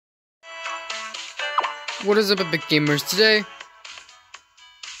What is up, Epic Gamers? Today,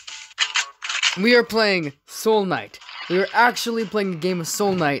 we are playing Soul Knight. We are actually playing a game of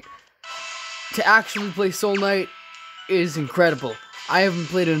Soul Knight. To actually play Soul Knight is incredible. I haven't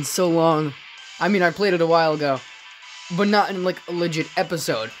played it in so long. I mean, I played it a while ago, but not in like a legit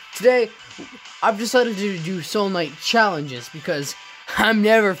episode. Today, I've decided to do Soul Knight challenges because I'm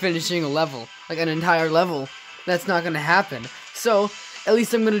never finishing a level, like an entire level. That's not gonna happen. So, at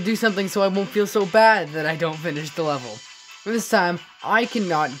least I'm gonna do something so I won't feel so bad that I don't finish the level. And this time, I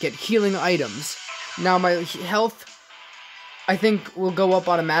cannot get healing items. Now my health, I think, will go up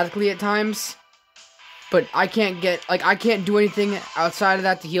automatically at times. But I can't get, I can't do anything outside of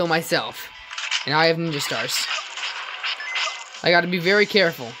that to heal myself. And I have ninja stars. I gotta be very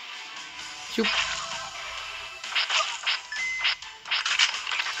careful. Shoop.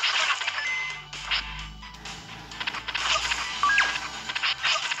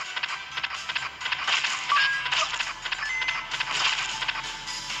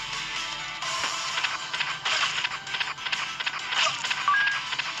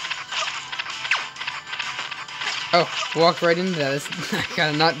 Oh, walked right into that. I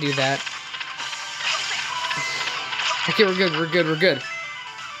gotta not do that. Okay, we're good, we're good, we're good.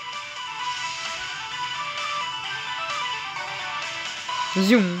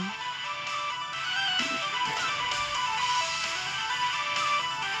 Zoom.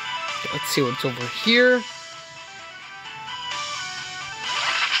 Okay, let's see what's over here.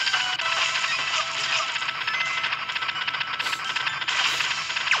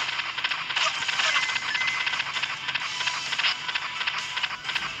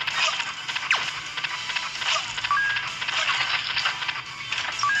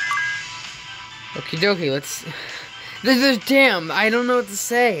 Okie dokie, let's... Damn, I don't know what to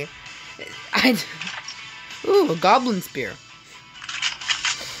say. Ooh, a goblin spear.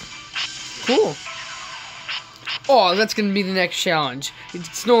 Cool. Oh, that's gonna be the next challenge.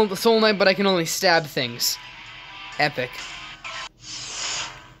 It's Soul Knight, but I can only stab things. Epic.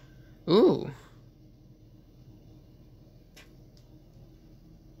 Ooh.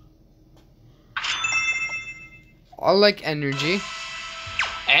 I like energy.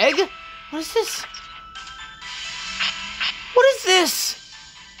 Egg? What is this? What is this?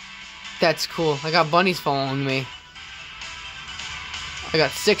 That's cool. I got bunnies following me. I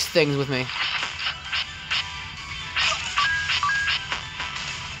got 6 things with me.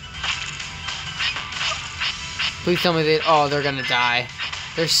 Please tell me they... Oh, they're gonna die.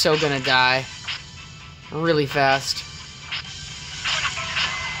 They're so gonna die. Really fast.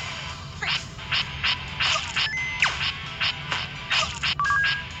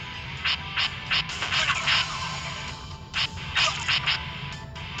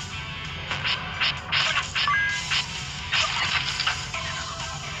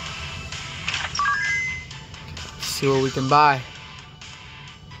 See what we can buy.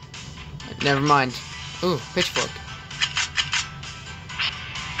 Never mind. Ooh, pitchfork.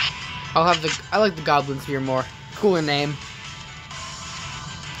 I like the goblin spear more. Cooler name.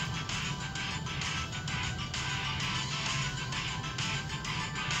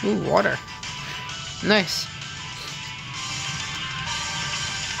 Ooh, water. Nice.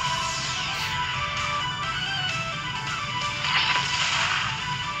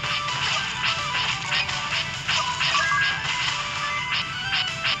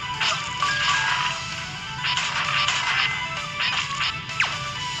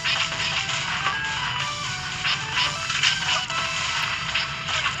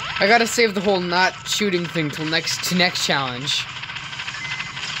 I gotta save the whole not shooting thing till next challenge.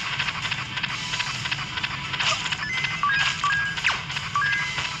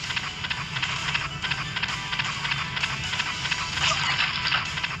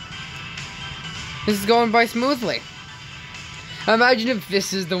 This is going by smoothly. Imagine if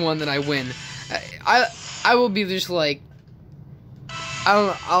this is the one that I win. I will be just like, I don't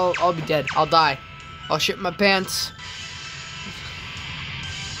know, I'll be dead. I'll die. I'll shit my pants.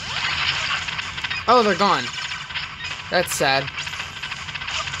 Oh, they're gone. That's sad.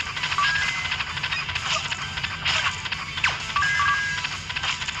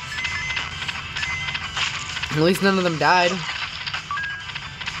 At least none of them died.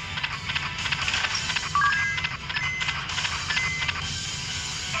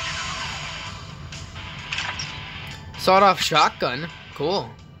 Sawed-off shotgun. Cool.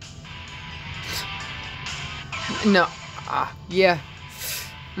 No. Yeah.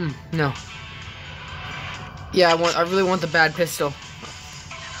 No. Yeah, I really want the bad pistol.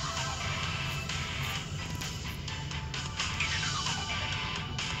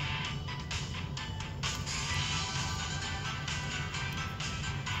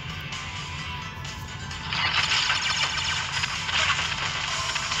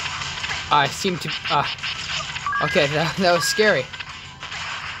 I seem to... okay, that was scary.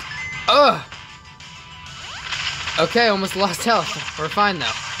 Ugh! Okay, almost lost health. We're fine though.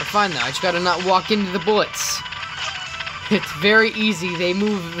 We're fine though. I just gotta not walk into the bullets. It's very easy. They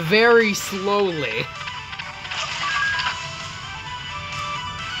move very slowly.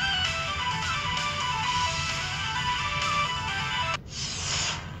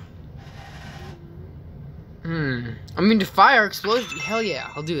 I mean, to fire explosion. Hell yeah,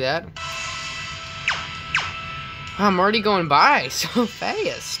 I'll do that. I'm already going by so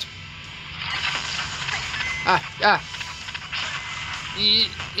fast.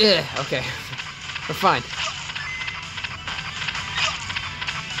 Yeah, okay. We're fine.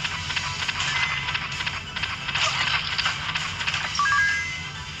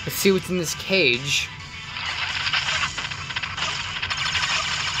 Let's see what's in this cage.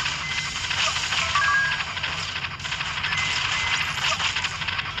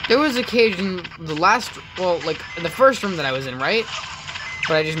 There was a cage in the last, well, like, in the first room that I was in, right?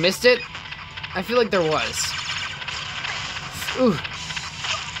 But I just missed it? I feel like there was. Ooh.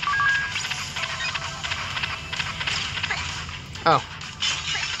 Oh.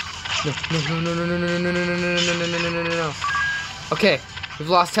 No. Okay, we've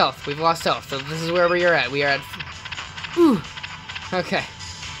lost health. We've lost health. So this is where we are at. We are at... Ooh. Okay.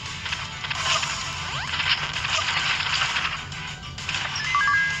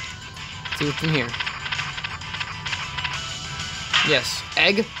 See what's in here. Yes.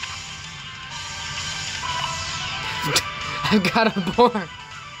 Egg. I've got a boar.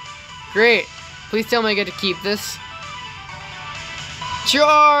 Great. Please tell me I get to keep this.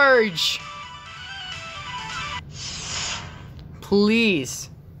 Charge! Please.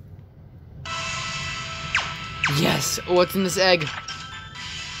 Yes. What's in this egg?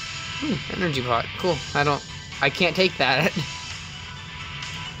 Energy pot. Cool. I can't take that.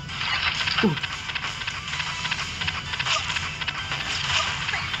 Ooh.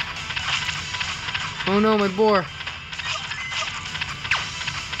 Oh no, my boar.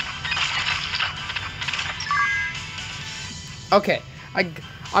 Okay,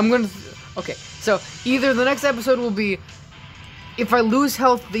 I'm gonna... Okay, so either the next episode will be... If I lose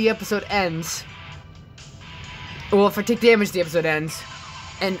health, the episode ends. Well, if I take damage, the episode ends.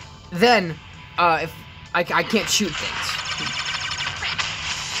 And then, if... I can't shoot things.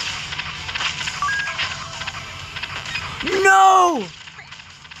 No!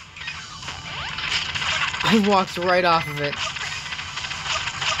 I walked right off of it.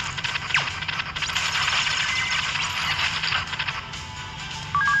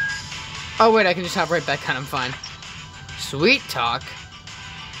 Oh wait, I can just hop right back on, I'm fine. Sweet talk.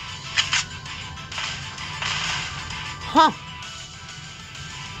 Huh.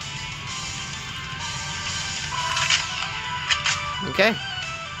 Okay.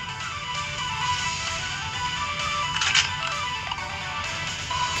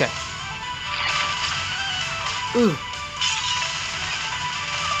 Okay. Ooh.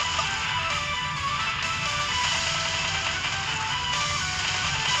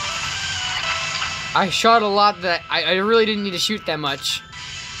 I shot a lot that I really didn't need to shoot that much.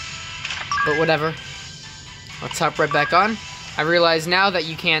 But whatever. Let's hop right back on. I realize now that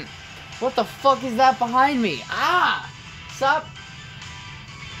you can't... What the fuck is that behind me? Ah! Stop!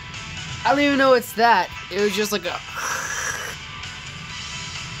 I don't even know it's that. It was just like a...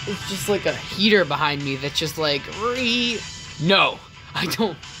 It's just like a heater behind me that's just like... No! I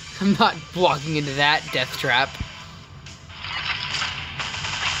don't... I'm not walking into that death trap.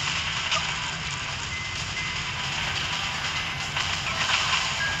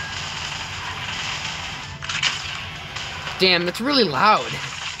 Damn, that's really loud.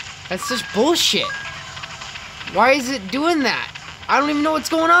 That's just bullshit. Why is it doing that? I don't even know what's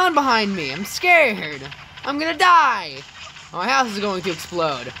going on behind me. I'm scared. I'm gonna die. My house is going to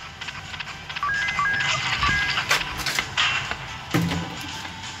explode.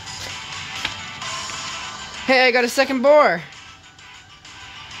 Hey, I got a second boar.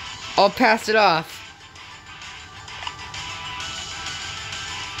 I'll pass it off.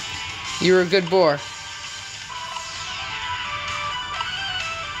 You're a good boar.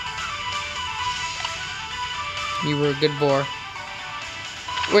 You were a good boar.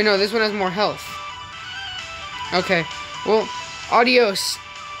 Wait, no, this one has more health. Okay, well, adios.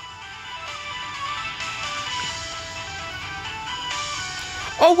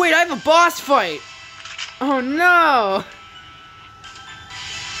 Oh, wait, I have a boss fight. Oh, no.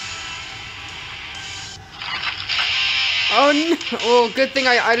 Oh, no. Well, good thing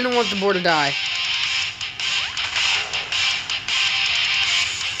I didn't want the boar to die.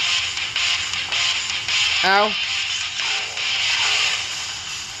 Ow.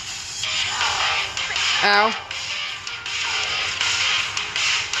 Ow.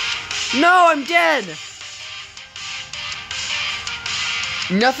 No, I'm dead!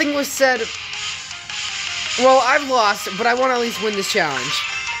 Nothing was said. Well, I've lost, but I want to at least win this challenge.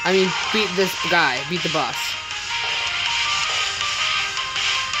 I mean, beat this guy, beat the boss.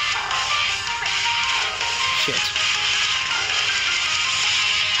 Shit.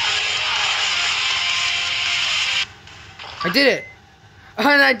 I did it!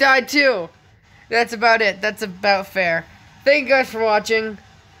 And I died too! That's about it. That's about fair. Thank you guys for watching.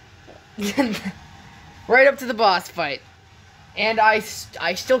 Right up to the boss fight. And I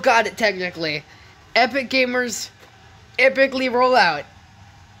still got it technically. Epic Gamers epically roll out.